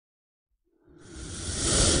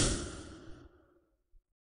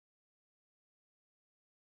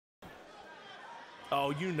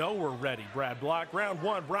Oh, you know we're ready, Brad Block. Round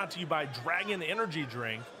one brought to you by Dragon Energy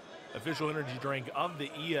Drink, official energy drink of the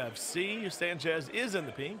EFC. Sanchez is in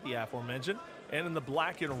the pink, the aforementioned, and in the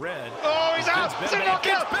black and red. Oh, he's out! It's a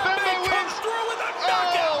knockout! Bembe wins! Through with a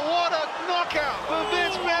knockout! Oh, what a knockout for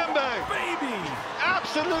Vince Bembe! Baby!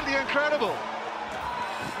 Absolutely incredible!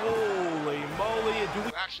 Holy moly!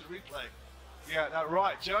 Action replay. Yeah, that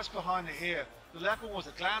right, just behind the ear. The left one was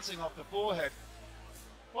glancing off the forehead.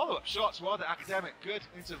 Follow-up shots, rather academic. Good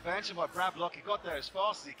intervention by Brad Block. He got there as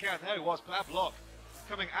fast as he can. There he was, Brad Block,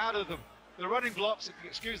 coming out of them. The running blocks, if you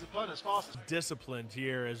excuse the pun, as fast as... Disciplined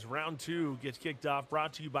here as round two gets kicked off,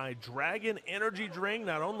 brought to you by Dragon Energy Drink.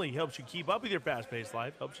 Not only helps you keep up with your fast-paced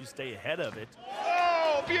life, helps you stay ahead of it.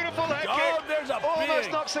 Oh, beautiful head kick! There's a almost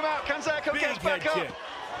big, knocks him out. Kanzako gets back up. Kick.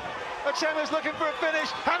 Achema's looking for a finish.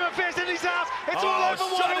 Hammer fist and he's out. It's all over.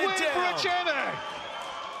 What a win for Achema!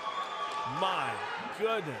 My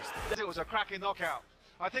goodness. It was a cracking knockout.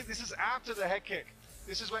 I think this is after the head kick.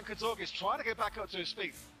 This is when Katorga is trying to get back up to his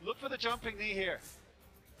feet. Look for the jumping knee here.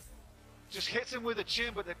 Just hits him with the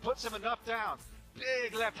chin, but it puts him enough down.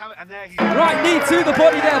 Big left hand, and there he is. Right knee to the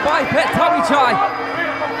body there by Pet Tawichai.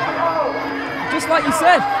 Just like you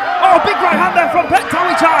said. Oh, big right hand there from Pet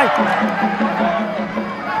Tawichai.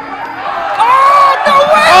 Oh, no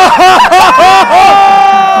way!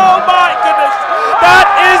 Oh my goodness! That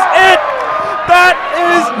is it! That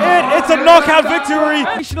is it! It's a knockout victory!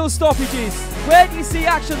 Additional stoppages. Where do you see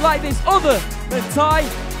action like this other than Thai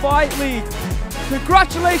Fight League?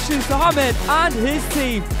 Congratulations to Hamed and his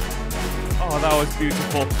team. Oh, that was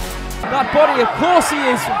beautiful. That body, of course he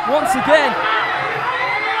is, once again.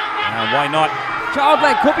 And why not?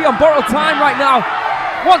 Childleg could be on borrowed time right now.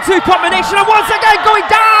 1-2 combination, and once again going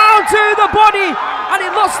down to the body. And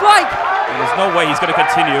it looks like... There's no way he's going to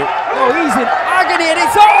continue. Oh, he's in agony, and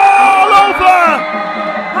it's all over!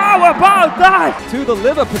 How about that? To the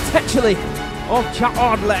liver, potentially, of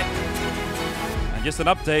Childleg. And just an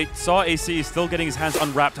update, Saw AC is still getting his hands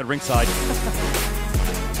unwrapped at ringside.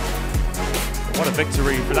 What a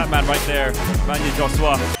victory for that man right there, Vanya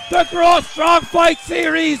Joshua. The Gross Strong Fight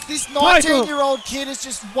Series. This 19-year-old kid has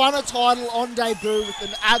just won a title on debut with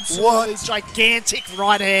an absolutely gigantic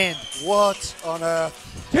right hand. What on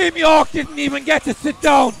earth? Tim York didn't even get to sit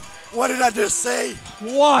down. What did I just say?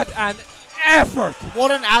 What an effort.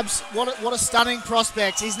 What a stunning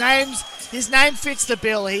prospect. His name fits the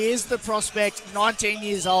bill. He is the prospect, 19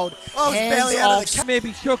 years old. Oh, he's barely out of the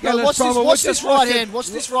Maybe shook no, watch this right hand. Watch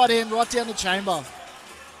this right hand right down the chamber.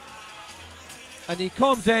 And he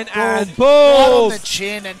comes in boom. and boom! Right on the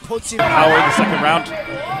chin and puts him... Power in the second round.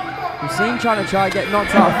 We've seen Chai get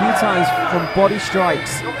knocked out a few times from body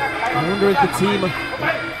strikes. I wonder if the team...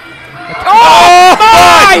 Oh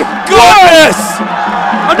my goodness!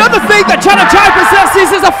 Another thing that Chai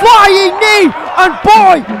possesses is a flying knee! And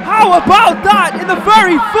boy, how about that? In the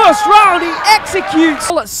very first round, he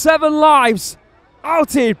executes at 7 lives.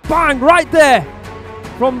 Outed, bang, right there.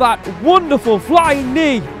 From that wonderful flying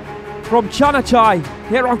knee from Chai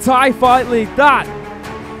here on Thai Fight League. That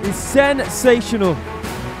is sensational.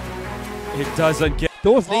 It doesn't get...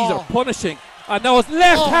 Those knees are punishing. And those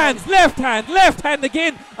left hands, left hand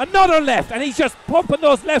again, another left, and he's just pumping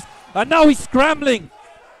those lefts, and now he's scrambling.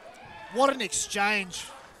 What an exchange.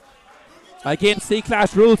 Again,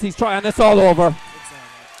 C-Class rules, he's trying, and it's all over.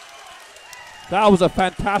 That was a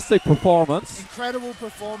fantastic performance. Incredible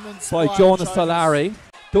performance by Jonas Solari.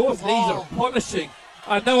 Those knees are punishing,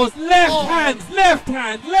 and those left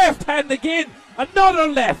hand again, another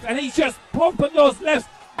left, and he's just pumping those lefts.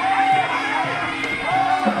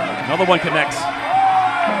 Another one connects.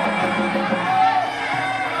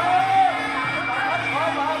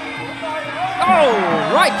 Oh,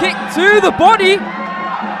 right kick to the body.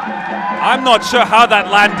 I'm not sure how that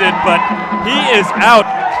landed, but he is out.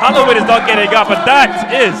 Halloween is not getting up, but that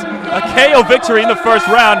is a KO victory in the first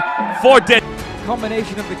round for Dead.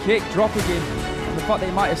 Combination of the kick, dropping him, and the fact that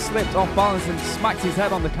he might have slipped off balance and smacked his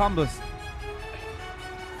head on the canvas.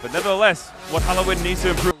 But nevertheless, what Halloween needs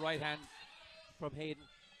to improve. Right hand from Hayden,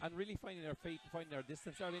 and really finding their feet, finding their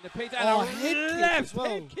distance early in the paint, and a left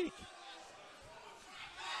head kick.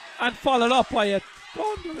 And followed up by a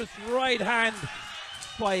thunderous right hand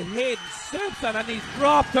by Hayden Simpson, and he's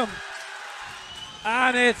dropped him.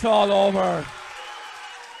 And it's all over.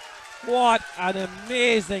 What an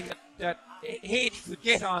amazing that Hayden could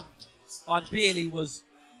get on Bailey was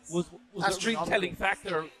a real telling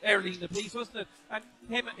factor early in the piece, wasn't it? And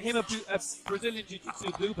him a Brazilian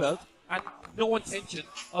Jiu-Jitsu blue belt, and no intention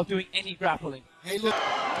of doing any grappling. Hey, look.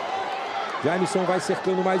 Jameson vai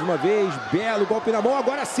cercando mais uma vez, belo golpe na mão,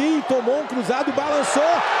 agora sim, tomou um cruzado, balançou,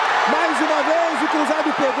 mais uma vez, o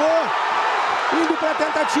cruzado pegou. indo para a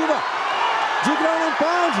tentativa de ground and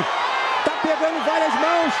pound. Tá pegando várias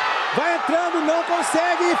mãos. Vai entrando, não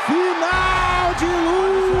consegue. Final de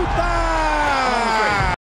luta!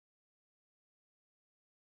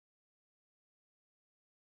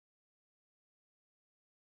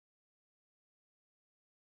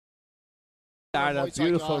 And a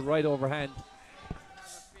beautiful right overhand.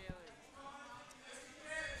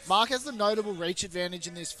 Mark has the notable reach advantage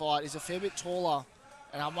in this fight. He's a fair bit taller.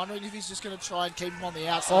 And I'm wondering if he's just going to try and keep him on the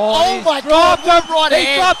outside. Oh my God! Him. Right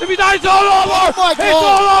he dropped him. It's all over. Oh my God! It's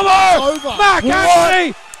all over. It's over. Mark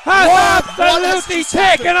Anthony has absolutely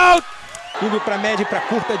taken out. Indo para média e para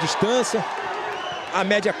curta distância. A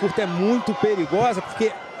média curta é muito perigosa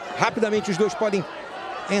porque rapidamente os dois podem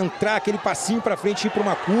entrar aquele passinho para frente e ir para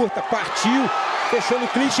uma curta. Partiu, fechando o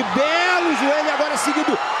clinch. Belo joelho agora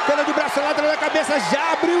seguido pela de braço lateral da cabeça.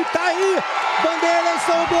 Já abriu, tá aí. Bandeira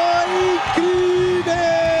sobrou, incrível!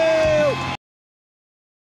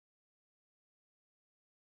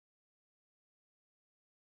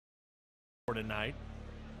 Tonight.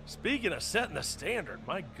 Speaking of setting the standard,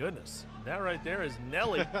 my goodness, that right there is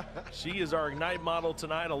Nelly. She is our Ignite model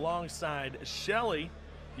tonight alongside Shelly.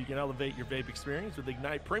 You can elevate your vape experience with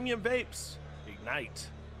Ignite Premium Vapes. Ignite.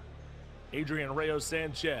 Adrian Reyes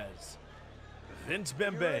Sanchez. Vince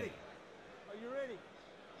Bembe.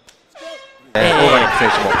 オーガニック選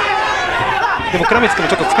手もでも倉光君も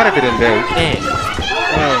ちょっと疲れてるんで、行く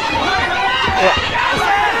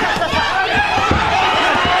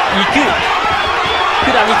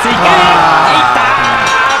倉光行くいった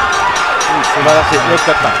素晴らしい、よ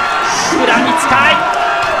かった倉光かい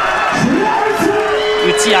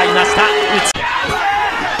打ち合いました。行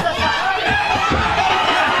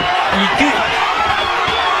く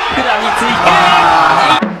倉光行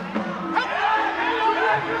く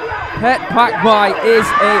Pet Pakbai is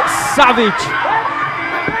a savage.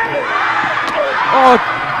 Oh,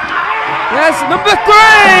 yes, number 3!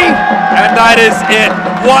 And that is it.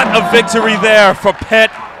 What a victory there for Pet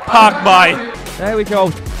Pakbai. There we go.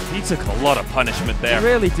 He took a lot of punishment there. He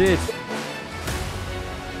really did.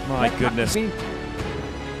 My goodness.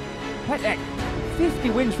 Pet 50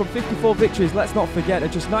 wins from 54 victories, let's not forget,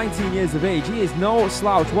 at just 19 years of age. He is no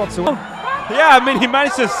slouch whatsoever. Yeah, I mean, he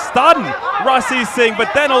managed to stun Rasi Singh,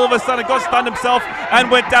 but then all of a sudden got stunned himself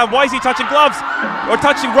and went down. Why is he touching gloves or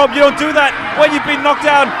touching rope? You don't do that when you've been knocked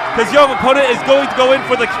down, because your opponent is going to go in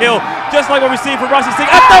for the kill, just like what we're seeing from Rasi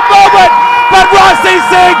Singh at the moment. But Rasi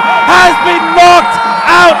Singh has been knocked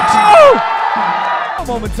out.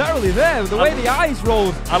 Momentarily there, the way the eyes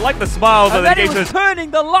rolled. I like the smile that and they then gave he was to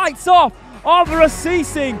turning the lights off over a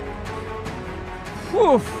Singh.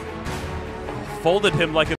 folded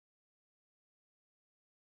him like a